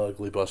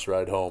ugly bus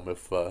ride home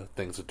if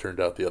things had turned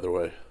out the other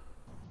way.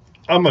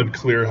 I'm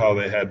unclear how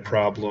they had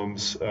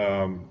problems.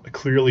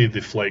 Clearly,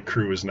 the flight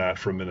crew is not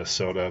from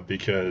Minnesota,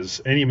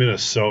 because any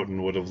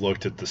Minnesotan would have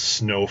looked at the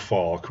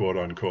snowfall, quote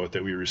unquote,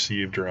 that we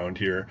received around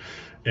here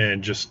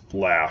and just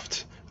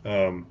laughed.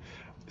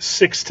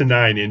 6 to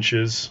 9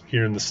 inches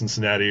here in the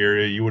Cincinnati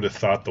area. You would have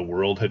thought the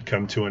world had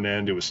come to an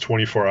end. It was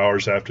 24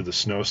 hours after the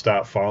snow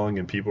stopped falling,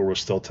 and people were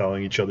still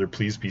telling each other,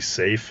 please be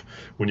safe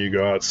when you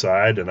go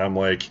outside. And I'm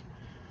like,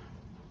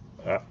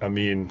 I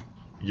mean,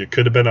 you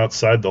could have been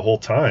outside the whole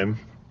time.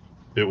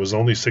 It was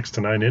only 6 to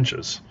 9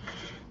 inches.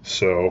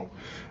 So,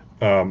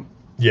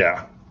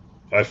 yeah,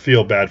 I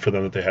feel bad for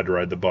them that they had to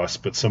ride the bus,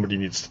 but somebody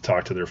needs to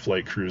talk to their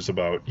flight crews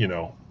about,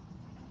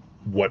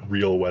 what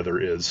real weather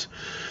is.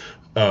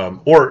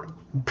 Or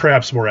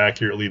perhaps more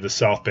accurately, the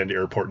South Bend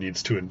airport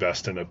needs to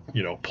invest in a,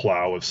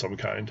 plow of some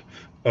kind.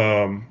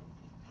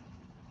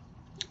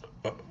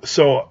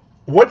 So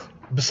what,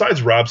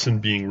 besides Robson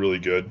being really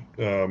good,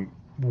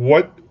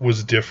 what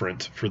was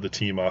different for the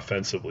team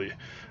offensively?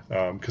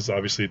 Because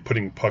obviously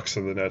putting pucks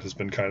in the net has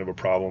been kind of a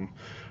problem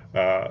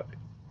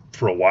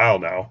for a while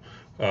now.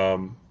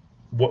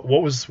 What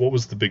was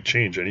the big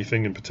change?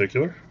 Anything in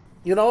particular?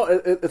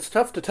 It's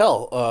tough to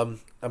tell.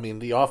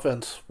 The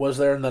offense was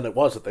there and then it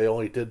wasn't. They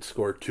only did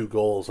score 2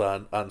 goals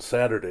on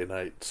Saturday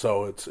night,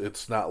 so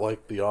it's not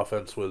like the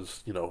offense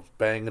was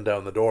banging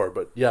down the door.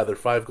 But yeah, their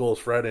 5 goals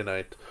Friday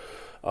night.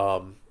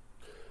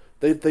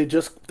 They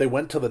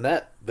went to the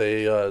net.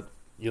 They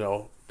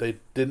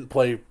didn't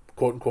play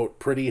quote unquote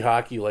pretty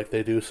hockey like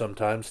they do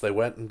sometimes. They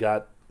went and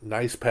got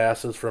nice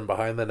passes from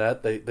behind the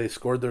net. They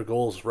scored their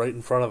goals right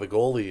in front of the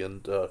goalie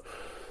and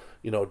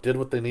did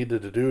what they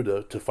needed to do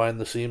to find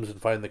the seams and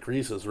find the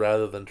creases,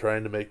 rather than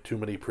trying to make too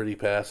many pretty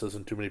passes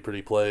and too many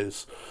pretty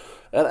plays.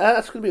 And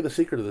that's going to be the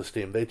secret of this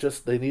team.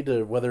 They need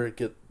to, whether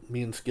it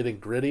means getting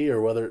gritty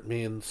or whether it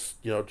means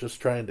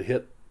just trying to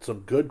hit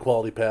some good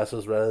quality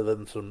passes rather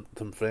than some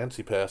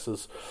fancy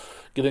passes,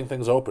 getting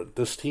things open.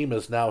 This team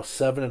is now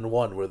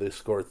 7-1, where they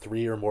scored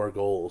 3 or more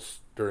goals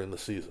during the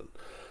season.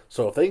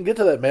 So if they can get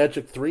to that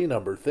magic 3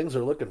 number, things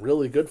are looking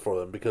really good for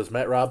them, because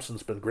Matt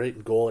Robson's been great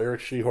in goal.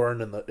 Eric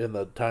Schehorn in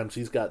the times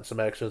he's gotten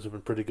some actions have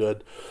been pretty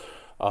good.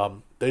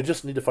 They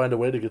just need to find a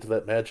way to get to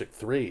that magic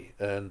 3,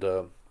 and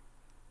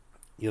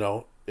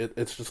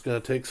it's just going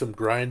to take some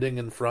grinding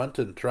in front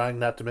and trying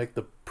not to make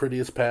the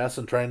prettiest pass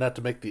and trying not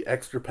to make the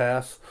extra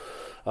pass.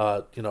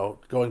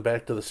 Going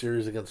back to the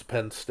series against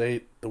Penn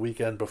State the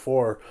weekend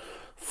before,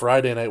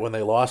 Friday night when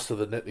they lost to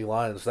the Nittany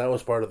Lions, that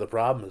was part of the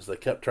problem, is they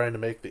kept trying to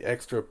make the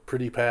extra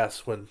pretty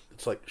pass when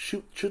it's like,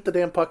 shoot the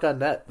damn puck on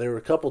net. There were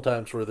a couple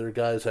times where their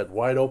guys had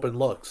wide open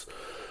looks,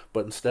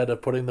 but instead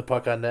of putting the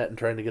puck on net and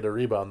trying to get a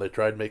rebound, they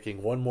tried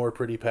making one more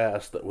pretty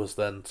pass that was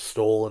then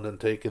stolen and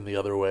taken the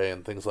other way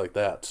and things like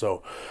that.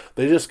 So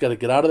they just got to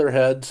get out of their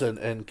heads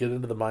and get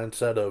into the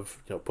mindset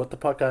of, put the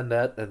puck on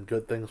net and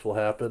good things will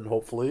happen,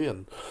 hopefully.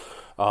 And,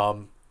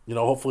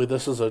 hopefully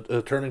this is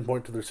a turning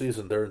point to their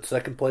season. They're in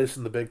second place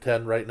in the Big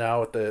Ten right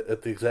now at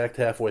the exact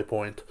halfway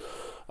point.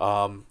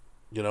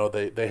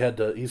 They had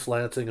to East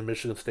Lansing and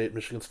Michigan State.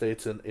 Michigan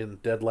State's in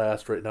dead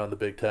last right now in the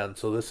Big Ten.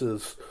 So this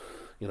is,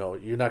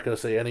 you're not going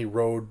to say any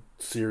road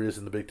series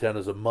in the Big Ten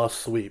is a must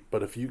sweep,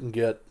 but if you can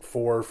get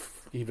 4,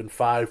 even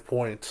 5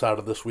 points out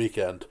of this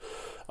weekend,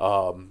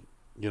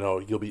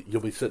 You'll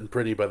be sitting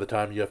pretty by the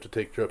time you have to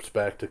take trips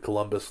back to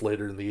Columbus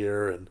later in the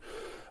year, and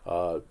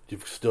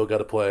you've still got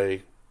to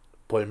play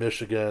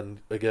Michigan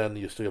again.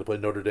 You still got to play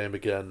Notre Dame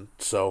again.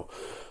 So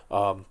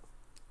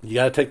you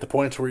got to take the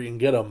points where you can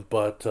get them.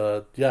 But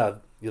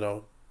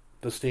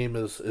this team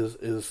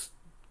is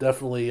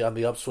definitely on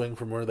the upswing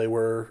from where they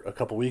were a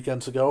couple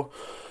weekends ago.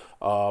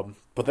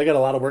 But they got a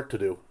lot of work to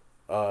do.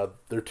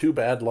 Their 2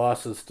 bad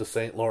losses to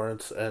St.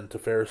 Lawrence and to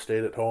Ferris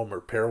State at home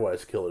are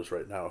pairwise killers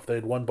right now. If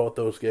they'd won both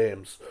those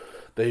games,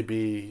 they'd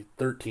be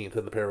 13th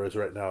in the pairwise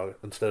right now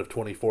instead of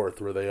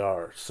 24th where they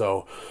are.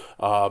 So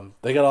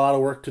they got a lot of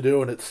work to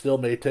do, and it still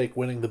may take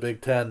winning the Big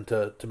Ten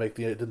to make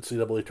the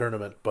NCAA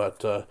tournament.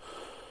 But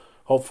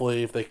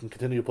hopefully, if they can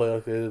continue to play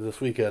like they did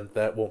this weekend,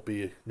 that won't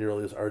be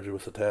nearly as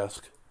arduous a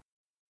task.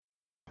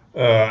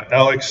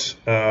 Alex,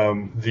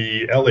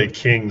 the LA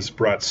Kings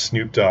brought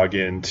Snoop Dogg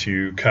in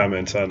to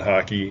comment on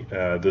hockey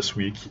this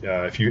week.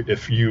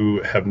 If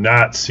you have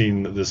not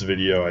seen this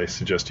video, I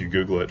suggest you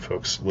Google it,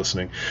 folks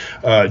listening.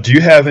 Do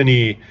you have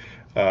any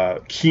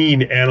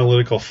keen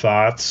analytical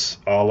thoughts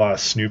a la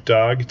Snoop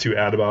Dogg to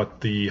add about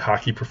the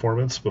hockey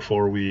performance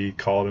before we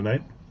call it a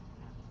night?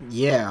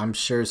 Yeah, I'm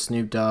sure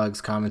Snoop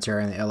Dogg's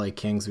commentary on the LA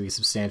Kings would be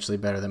substantially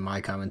better than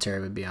my commentary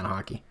would be on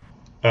hockey.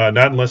 Not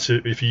unless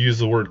if you use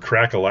the word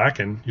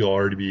crack-a-lackin', you'll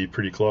already be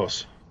pretty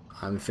close.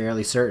 I'm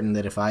fairly certain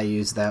that if I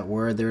used that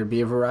word, there would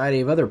be a variety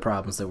of other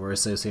problems that were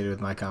associated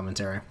with my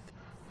commentary.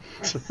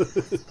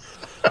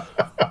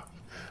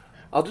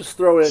 I'll just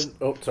throw in,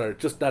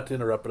 just not to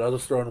interrupt, but I'll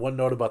just throw in one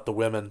note about the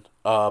women.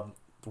 The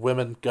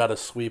women got a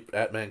sweep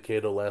at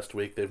Mankato last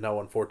week. They've now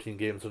won 14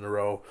 games in a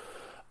row.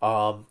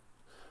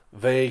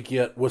 They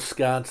get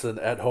Wisconsin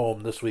at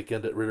home this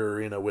weekend at Ritter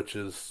Arena, which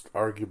is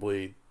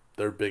arguably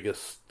their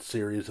biggest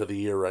series of the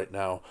year right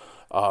now.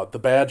 The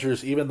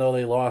Badgers, even though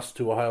they lost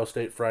to Ohio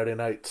State Friday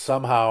night,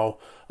 somehow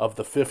of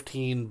the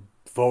 15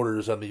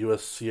 voters on the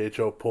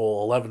USCHO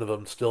poll, 11 of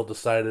them still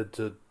decided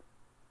to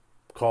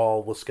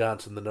call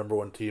Wisconsin the number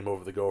 1 team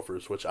over the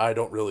Gophers, which I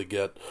don't really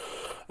get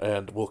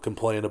and will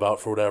complain about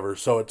for whatever.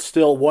 So it's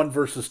still 1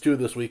 versus 2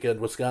 this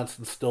weekend.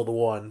 Wisconsin's still the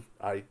 1.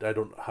 I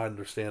don't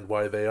understand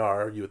why they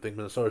are. You would think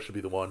Minnesota should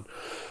be the 1.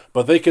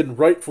 But they can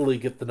rightfully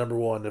get the number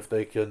 1 if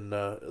they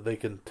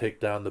can take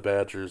down the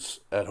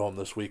Badgers at home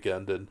this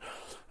weekend. And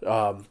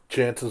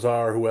chances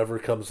are whoever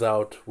comes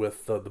out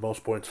with the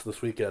most points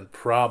this weekend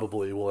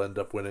probably will end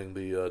up winning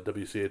the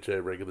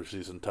WCHA regular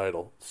season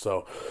title.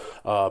 So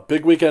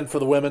big weekend for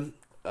the women.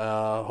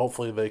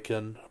 Hopefully they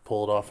can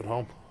pull it off at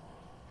home.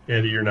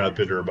 Andy, you're not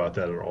bitter about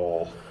that at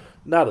all.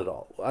 Not at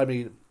all. I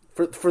mean,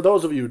 for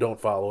those of you who don't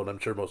follow, and I'm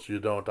sure most of you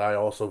don't, I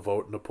also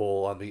vote in a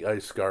poll on the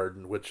Ice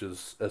Garden, which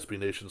is SB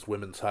Nation's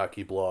women's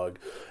hockey blog.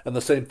 And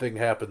the same thing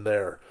happened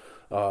there.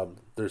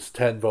 There's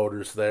 10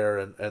 voters there,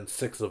 and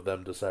 6 of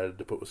them decided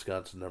to put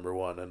Wisconsin number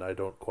 1. And I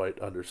don't quite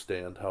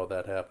understand how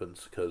that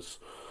happens, because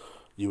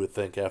you would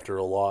think after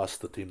a loss,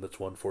 the team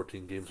that's won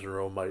 14 games in a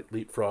row might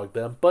leapfrog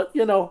them. But,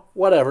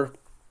 whatever.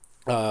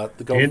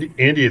 Andy,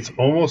 it's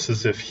almost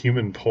as if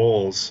human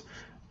polls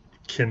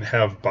can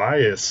have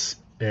bias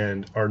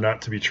and are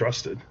not to be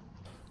trusted.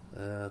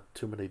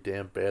 Too many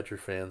damn Badger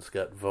fans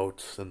got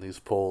votes in these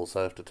polls,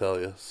 I have to tell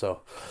you. So,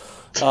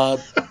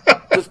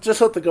 just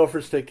let the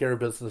Gophers take care of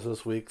business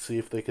this week. See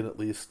if they can at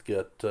least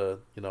get a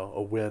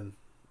win.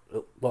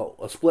 Well,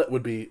 a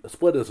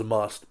split is a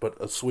must, but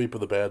a sweep of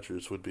the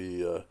Badgers would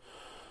be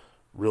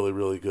really,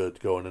 really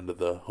good going into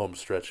the home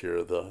stretch here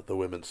of the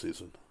women's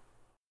season.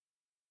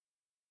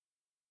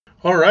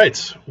 All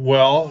right.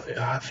 Well,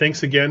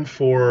 thanks again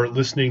for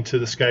listening to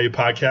the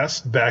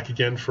Ski-U-Pahdcast. Back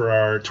again for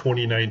our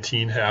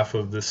 2019 half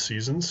of this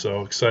season.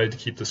 So excited to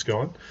keep this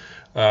going.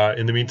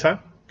 In the meantime,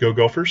 go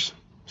Gophers.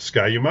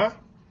 Ski-U-Ma.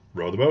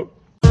 Row the boat.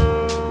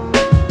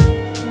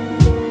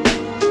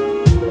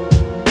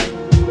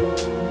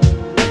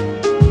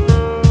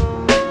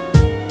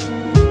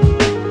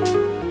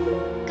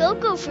 Go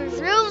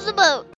Gophers, row the boat.